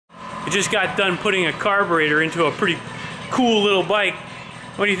We just got done putting a carburetor into a pretty cool little bike.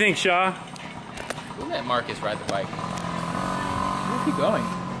 What do you think, Shaw? We'll let Marcus ride the bike. Where's he going?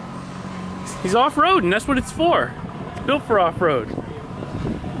 He's off-road, and that's what it's for. It's built for off-road.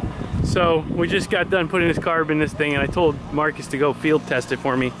 So we just got done putting his carb in this thing, and I told Marcus to go field test it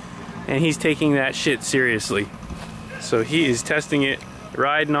for me, and he's taking that shit seriously. So he is testing it,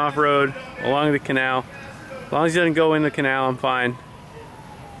 riding off-road along the canal. As long as he doesn't go in the canal, I'm fine.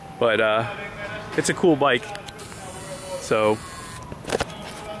 But it's a cool bike. So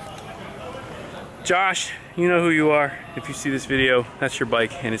Josh, you know who you are. If you see this video, that's your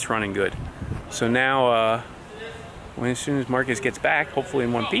bike, and it's running good. So now as soon as Marcus gets back, hopefully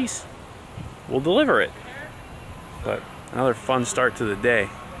in one piece, we'll deliver it. But another fun start to the day.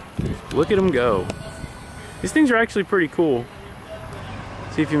 Look at him go. These things are actually pretty cool.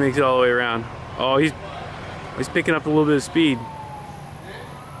 See if he makes it all the way around. Oh, he's picking up a little bit of speed.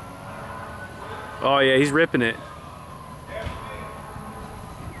 Oh yeah, he's ripping it.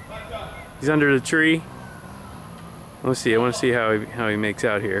 He's under the tree. Let's see, I want to see how he makes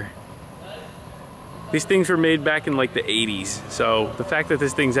out here. These things were made back in like the 80s, so the fact that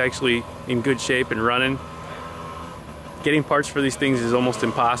this thing's actually in good shape and running, getting parts for these things is almost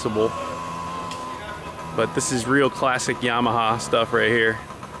impossible. But this is real classic Yamaha stuff right here.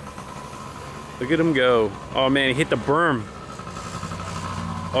 Look at him go. Oh man, he hit the berm.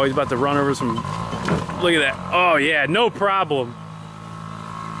 Oh, he's about to run over some... Look at that. Oh yeah, no problem.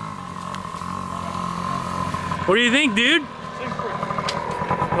 What do you think, dude?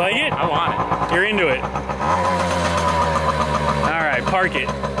 Like it? I want it. You're into it. All right, park it.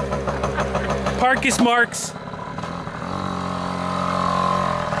 Parkus Marks.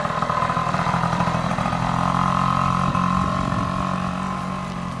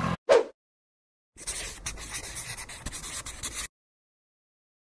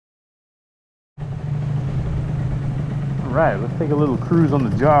 All right, let's take a little cruise on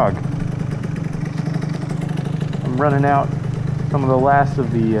the jog. I'm running out some of the last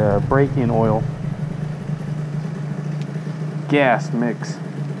of the brake-in oil gas mix,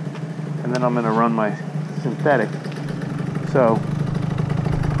 and then I'm going to run my synthetic. So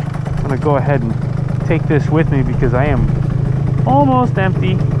I'm going to go ahead and take this with me because I am almost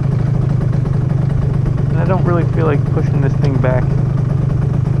empty and I don't really feel like pushing this thing back.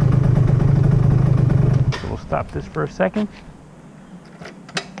 So we'll stop this for a second.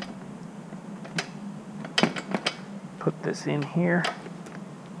 Put this in here.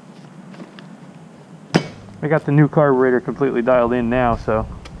 I got the new carburetor completely dialed in now, so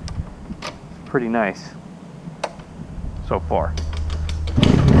it's pretty nice so far.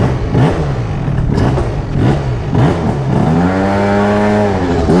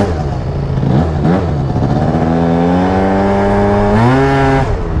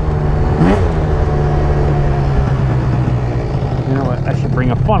 You know what? I should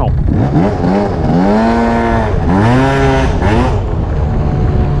bring a funnel.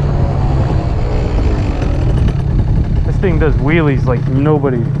 Thing does wheelies like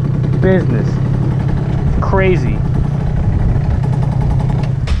nobody's business. It's crazy.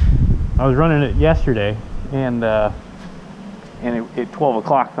 I was running it yesterday and it 12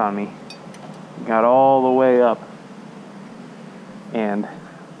 o'clock on me. Got all the way up and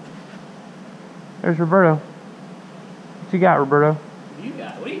there's Roberto. What you got, Roberto? What do you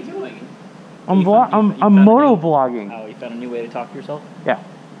got? What are you doing? I'm motovlogging. Oh, you found a new way to talk to yourself? Yeah.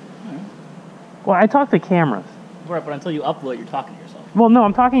 Well, I talk to cameras. Right, but until you upload, you're talking to yourself. Well, no,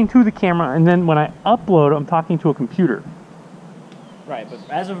 I'm talking to the camera, and then when I upload, I'm talking to a computer. Right, but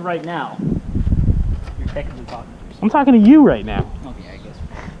as of right now, you're technically talking to yourself. I'm talking to you right now. Okay, I guess.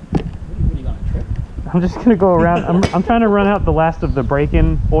 What are you on a trip? I'm just going to go around. I'm trying to run out the last of the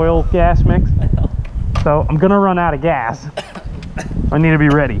break-in oil gas mix. So I'm going to run out of gas. I need to be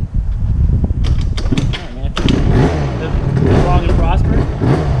ready. Alright, man. Live long and prosper?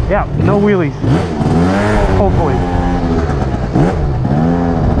 Yeah, no wheelies. Hopefully.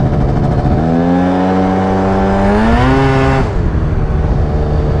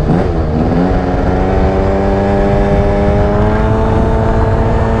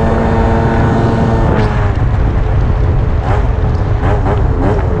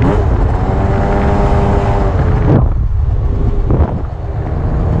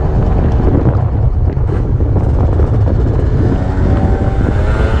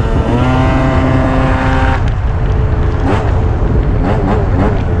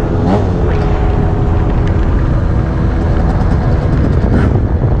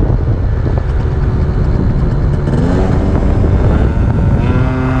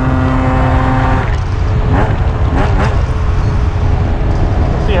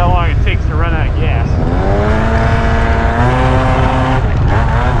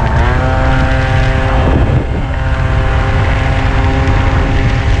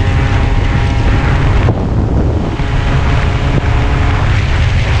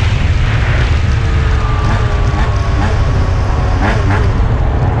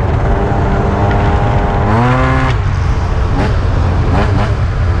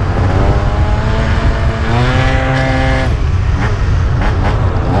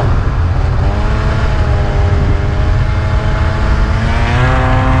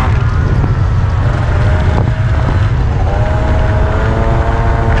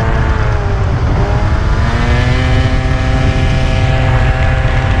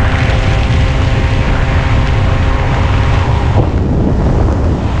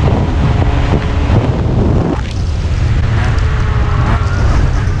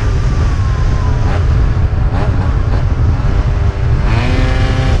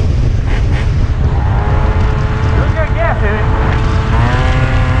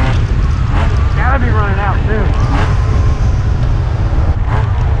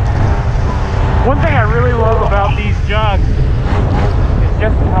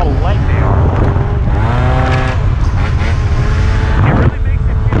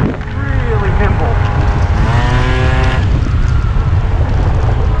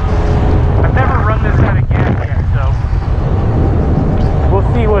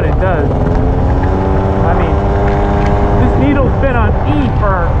 what it does. I mean, this needle's been on E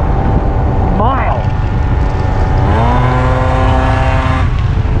for miles.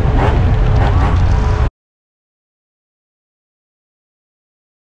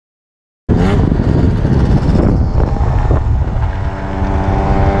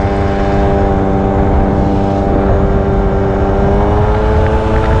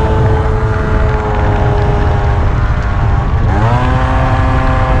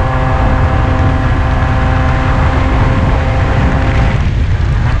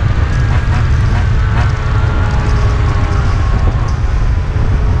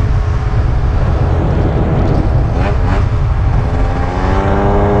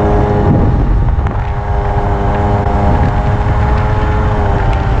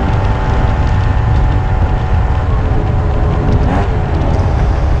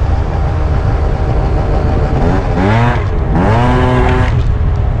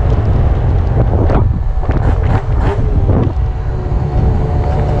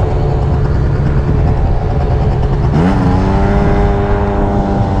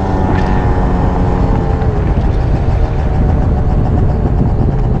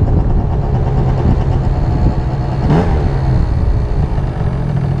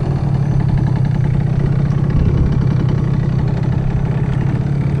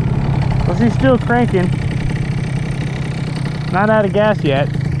 She's still cranking, not out of gas yet,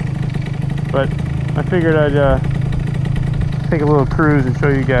 but I figured I'd take a little cruise and show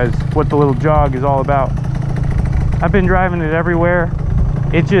you guys what the little jog is all about. I've been driving it everywhere.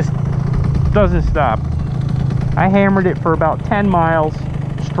 It just doesn't stop. I hammered it for about 10 miles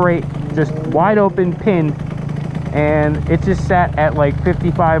straight, just wide open pinned, and it just sat at like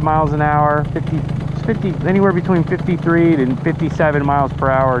 55 miles an hour, 50, anywhere between 53 and 57 miles per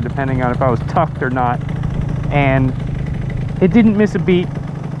hour, depending on if I was tucked or not. And it didn't miss a beat.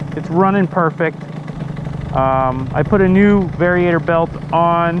 It's running perfect. I put a new variator belt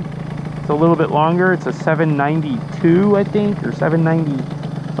on. It's a little bit longer. It's a 792, I think, or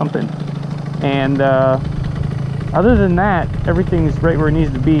 790 something. And other than that, everything's right where it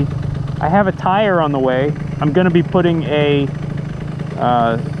needs to be. I have a tire on the way. I'm going to be putting a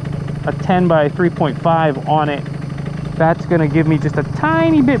 10 by 3.5 on it. That's going to give me just a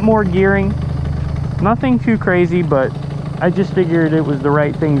tiny bit more gearing. Nothing too crazy, but I just figured it was the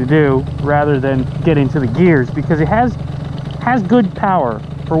right thing to do rather than get into the gears, because it has good power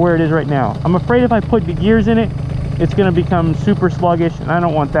for where it is right now. I'm afraid if I put the gears in it, it's going to become super sluggish, and I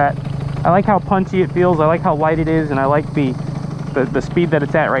don't want that. I like how punchy it feels. I like how light it is, and I like the speed that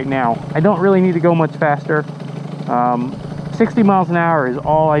it's at right now. I don't really need to go much faster. 60 miles an hour is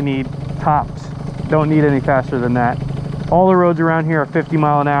all I need, tops. Don't need any faster than that. All the roads around here are 50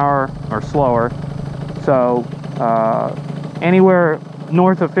 mile an hour or slower. So anywhere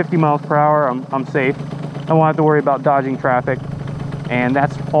north of 50 miles per hour, I'm safe. I won't have to worry about dodging traffic. And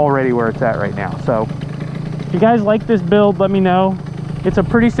that's already where it's at right now. So if you guys like this build, let me know. It's a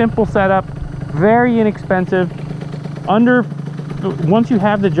pretty simple setup, very inexpensive. Once you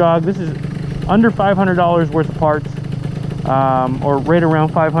have the jog, this is under $500 worth of parts. Or right around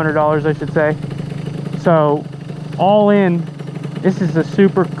 $500, I should say. So all in, this is a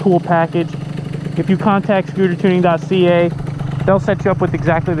super cool package. If you contact scootertuning.ca, they'll set you up with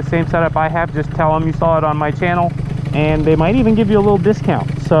exactly the same setup I have. Just tell them you saw it on my channel, and they might even give you a little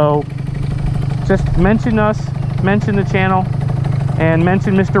discount. So just mention us, mention the channel, and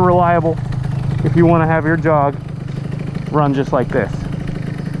mention Mr. Reliable if you want to have your jog run just like this.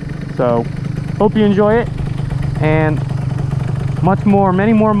 So hope you enjoy it, and much more,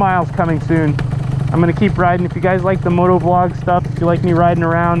 many more miles coming soon. I'm gonna keep riding. If you guys like the MotoVlog stuff, if you like me riding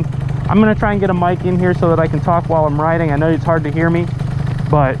around, I'm gonna try and get a mic in here so that I can talk while I'm riding. I know it's hard to hear me,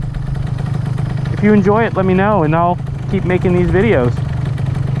 but if you enjoy it, let me know, and I'll keep making these videos.